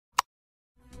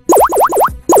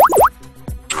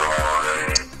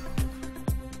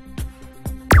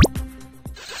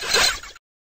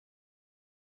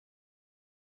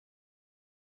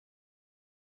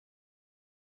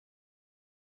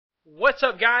What's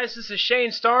up, guys? This is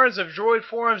Shane Starnes of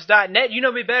Droidforums.net. You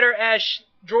know me better as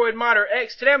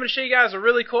Droidmodderx. Today I'm going to show you guys a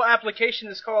really cool application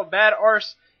that's called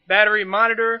BadAss Battery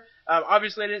Monitor.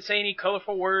 Obviously I didn't say any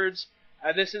colorful words.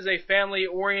 This is a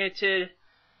family-oriented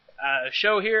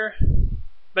show here.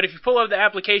 But if you pull up the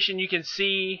application, you can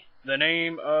see the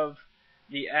name of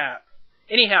the app.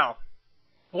 Anyhow,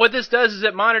 what this does is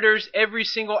it monitors every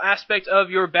single aspect of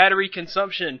your battery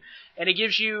consumption, and it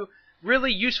gives you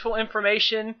really useful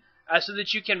information so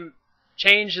that you can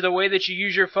change the way that you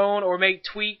use your phone or make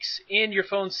tweaks in your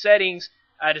phone settings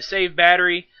to save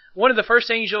battery. One of the first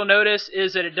things you'll notice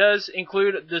is that it does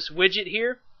include this widget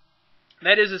here.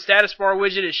 That is a status bar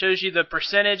widget. It shows you the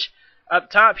percentage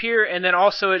up top here, and then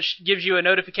also it gives you a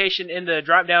notification in the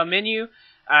drop down menu.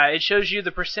 It shows you the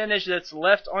percentage that's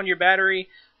left on your battery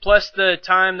plus the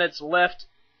time that's left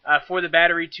for the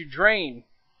battery to drain.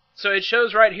 So it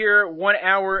shows right here 1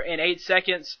 hour and 8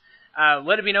 seconds.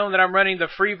 Let it be known that I'm running the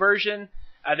free version.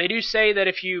 They do say that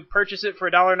if you purchase it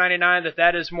for $1.99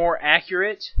 that is more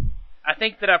accurate. I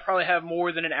think that I probably have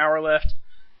more than an hour left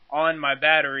on my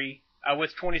battery.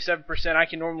 With 27%, I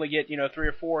can normally get 3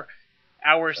 or 4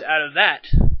 hours out of that.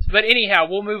 But anyhow,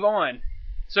 we'll move on.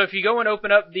 So if you go and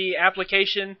open up the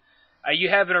application, you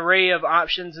have an array of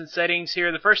options and settings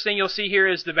here. The first thing you'll see here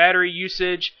is the battery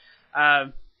usage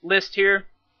list here.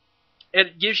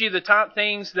 It gives you the top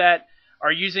things that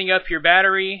are using up your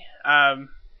battery.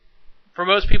 For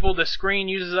most people, the screen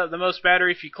uses up the most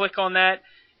battery. If you click on that,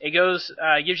 it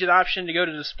gives you the option to go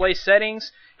to display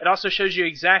settings. It also shows you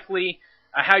exactly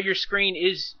how your screen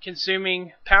is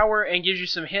consuming power and gives you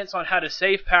some hints on how to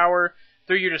save power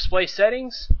through your display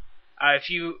settings. If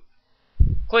you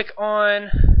click on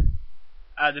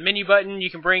the menu button, you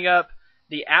can bring up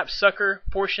the app sucker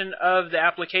portion of the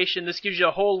application. This gives you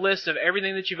a whole list of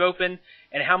everything that you've opened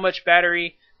and how much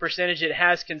battery percentage it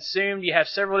has consumed. You have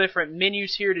several different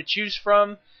menus here to choose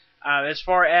from. As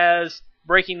far as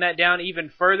breaking that down even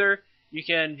further, you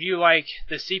can view like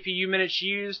the CPU minutes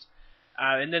used,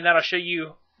 and then that'll show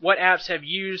you what apps have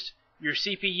used your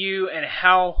CPU and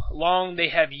how long they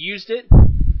have used it.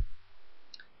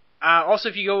 Also,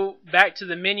 if you go back to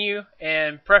the menu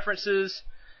and preferences,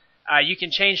 you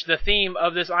can change the theme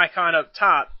of this icon up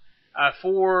top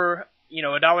for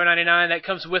 $1.99. That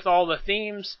comes with all the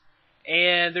themes,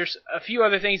 and there's a few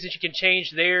other things that you can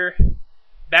change there.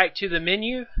 Back to the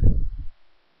menu,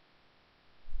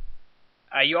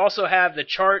 you also have the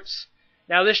charts.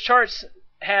 Now this chart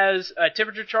has a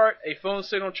temperature chart, a phone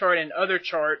signal chart, and other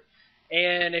chart.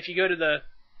 And if you go to the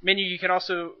menu, you can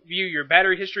also view your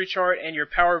battery history chart and your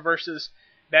power versus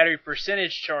battery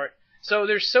percentage chart. So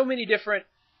there's so many different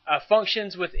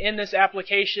functions within this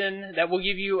application that will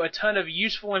give you a ton of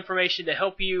useful information to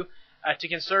help you to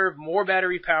conserve more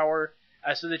battery power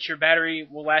so that your battery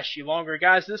will last you longer.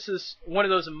 Guys, this is one of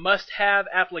those must-have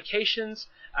applications.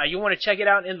 You'll want to check it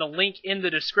out in the link in the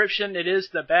description. It is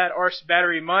the BadAss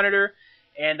Battery Monitor,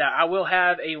 and I will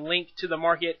have a link to the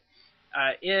market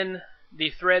in the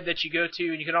thread that you go to,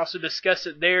 and you can also discuss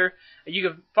it there. You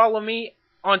can follow me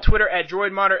on Twitter at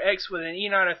DroidModderX with an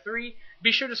E903.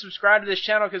 Be sure to subscribe to this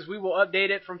channel because we will update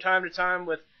it from time to time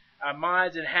with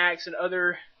mods and hacks and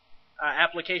other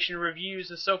application reviews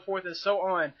and so forth and so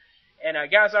on. And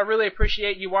guys, I really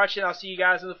appreciate you watching. I'll see you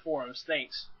guys in the forums.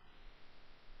 Thanks.